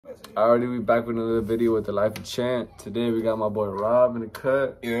Already we back with another video with the Life of Chant. Today we got my boy Rob in the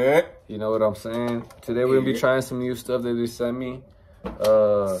cut. Yeah. You know what I'm saying? Today we're gonna be trying some new stuff that they sent me.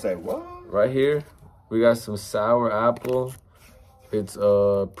 Say what? Right here, we got some sour apple. It's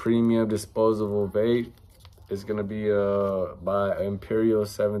a premium disposable vape. It's gonna be by IMPERIAL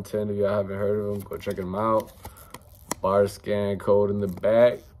 710. If y'all haven't heard of them, go check them out. Bar scan code in the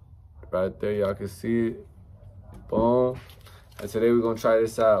back. Right there, y'all can see it. Boom. And today we're gonna try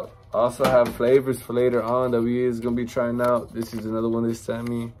this out. Also have flavors for later on that we is gonna be trying out. This is another one they sent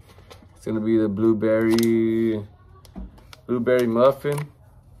me. It's gonna be the blueberry muffin,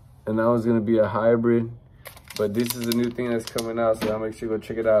 and that one's gonna be a hybrid. But this is a new thing that's coming out, so y'all make sure you go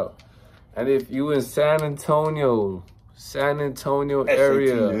check it out. And if you in San Antonio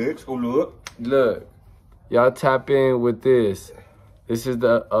area, look, y'all tap in with this. This is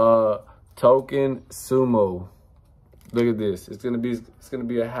the Token Sumo. Look at this. It's gonna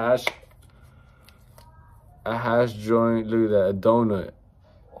be a hash joint. Look at that, a donut.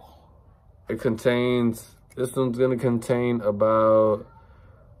 This one's gonna contain about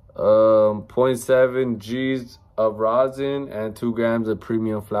 0.7 G's of rosin and 2 grams of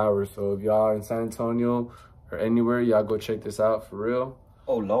premium flour. So if y'all in San Antonio or anywhere, y'all go check this out for real.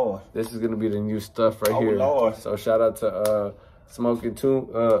 Oh Lord. This is gonna be the new stuff right here. Oh Lord. So shout out to Smoking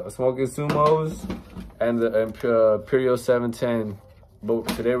Sumos and the IMPERIAL 710. But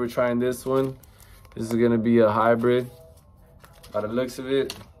today we're trying this one. This is gonna be a hybrid. By the looks of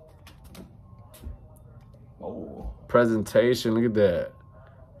it. Oh. Presentation, look at that.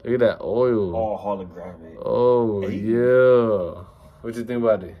 Look at that oil. Oh, holographic. Oh, hey. Yeah. What you think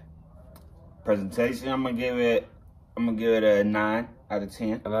about it? Presentation, I'm gonna give it a 9 out of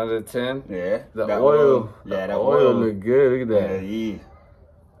 10. 9 out of 10? Yeah. The oil. Yeah, that oil look good. Look at that. Yeah.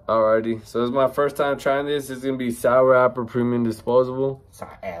 Alrighty. So this is my first time trying this. It's gonna be sour apple premium disposable.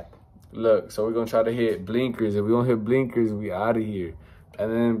 Sour apple. Look, so we're gonna try to hit blinkers. If we don't hit blinkers, we out of here.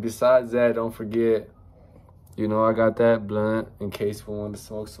 And then besides that, don't forget, you know, I got that blunt in case we want to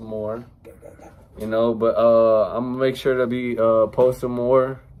smoke some more. You know, but I'm gonna make sure to be posting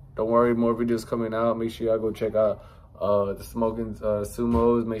more. Don't worry, more videos coming out. Make sure y'all go check out the Smoking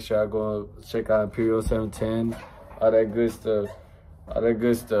Sumos. Make sure y'all go check out IMPERIAL 710. All that good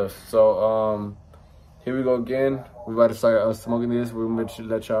stuff. So here we go again. We're about to start smoking this. We're gonna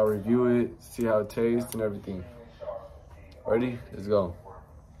let y'all review it, see how it tastes and everything. Ready? Let's go.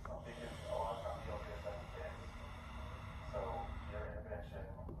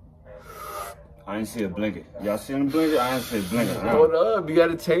 I ain't see a blinker. Y'all seen the blinker? I ain't see a blinker. Hold up, you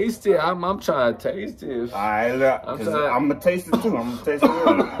gotta taste it. I'm trying to taste it. Alright, look, I'm gonna taste it too. I'm gonna taste it.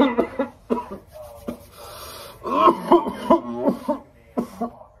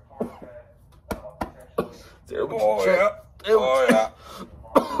 Oh yeah.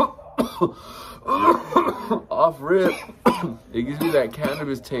 Off rip. It gives you that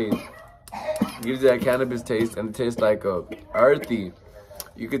cannabis taste. It gives you that cannabis taste, and it tastes like earthy.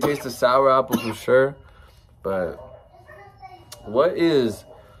 You can taste the sour apple for sure, but what is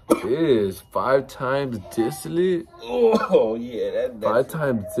 5 times distillate? Oh yeah, that's 5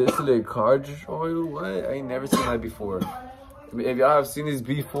 times distillate cartridge oil. What? I ain't never seen that before. If y'all have seen this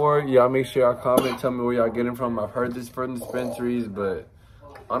before, y'all make sure y'all comment, tell me where y'all get it from. I've heard this from dispensaries, but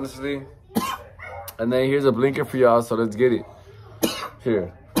honestly. And then here's a blinker for y'all, so let's get it.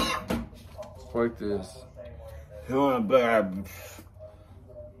 Here. Work this.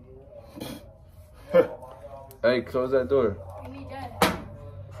 Hey, close that door.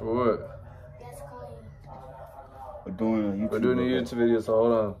 For what? We're doing a YouTube video, so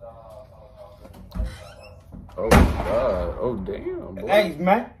hold on. Oh God! Oh damn! Boy. Hey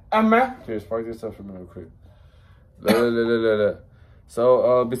man, Here, spark this up for me real quick.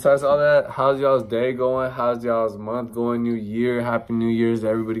 So besides all that, how's y'all's day going? How's y'all's month going? New year, happy New Year's to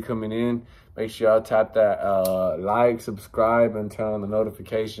everybody coming in. Make sure y'all tap that like, subscribe, and turn on the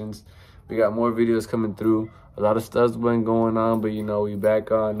notifications. We got more videos coming through. A lot of stuff's been going on, but you know, we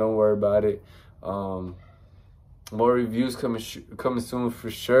back on. Don't worry about it. More reviews coming soon for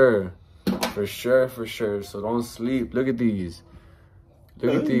sure. For sure. So don't sleep. Look at these.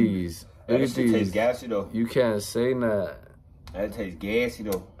 Look at these. Tastes gassy though. You can't say that. That tastes gassy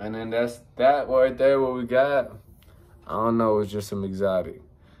though. And then that's that right there. What we got? I don't know. It's just some exotic.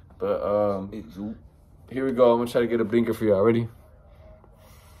 But here we go. I'm gonna try to get a blinker for y'all. Ready?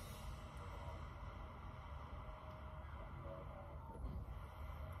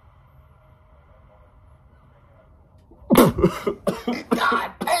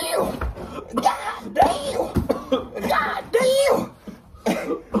 God damn! God damn! God damn!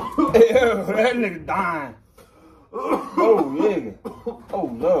 Ew, that nigga dying. Oh, nigga. Oh,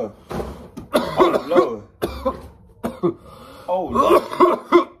 Lord. Oh, Lord. Oh, Lord.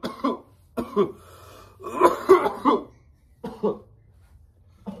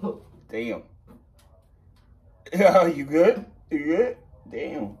 Damn. You good? You good?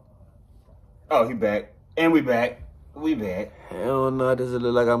 Damn. Oh, he back. And we back. We back. Hell no, does it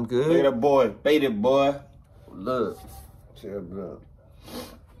look like I'm good? Beta boy. Beta boy. Look. Chill, bro.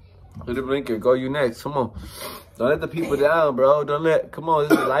 Hit the blinker. Go you next. Come on. Don't let the people down, bro. Don't let... Come on.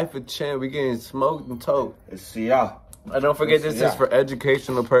 This is life of champ. We getting smoked and tote. Let's see y'all. And don't forget, this is for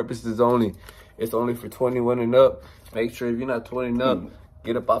educational purposes only. It's only for 21 and up. Make sure if you're not 20 and up,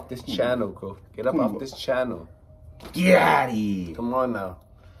 get up off this channel, bro. Get up off this channel. Get out of here. Come on now.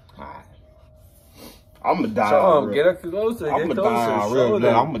 Alright. I'm gonna die. Show them. Get up closer. I'm Get gonna die closer. real. Show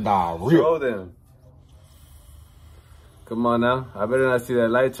them. I'm gonna die real. Show them. Come on now. I better not see that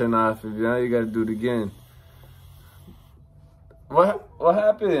light turn off. If now you gotta do it again. What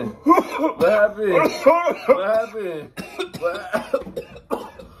happened? What happened? What happened?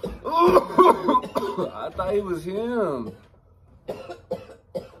 I thought it was him.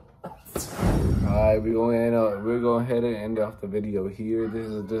 Alright, we're gonna head and end off the video here. This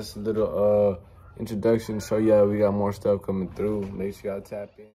is just a little introduction, show y'all we got more stuff coming through. Make sure y'all tap in.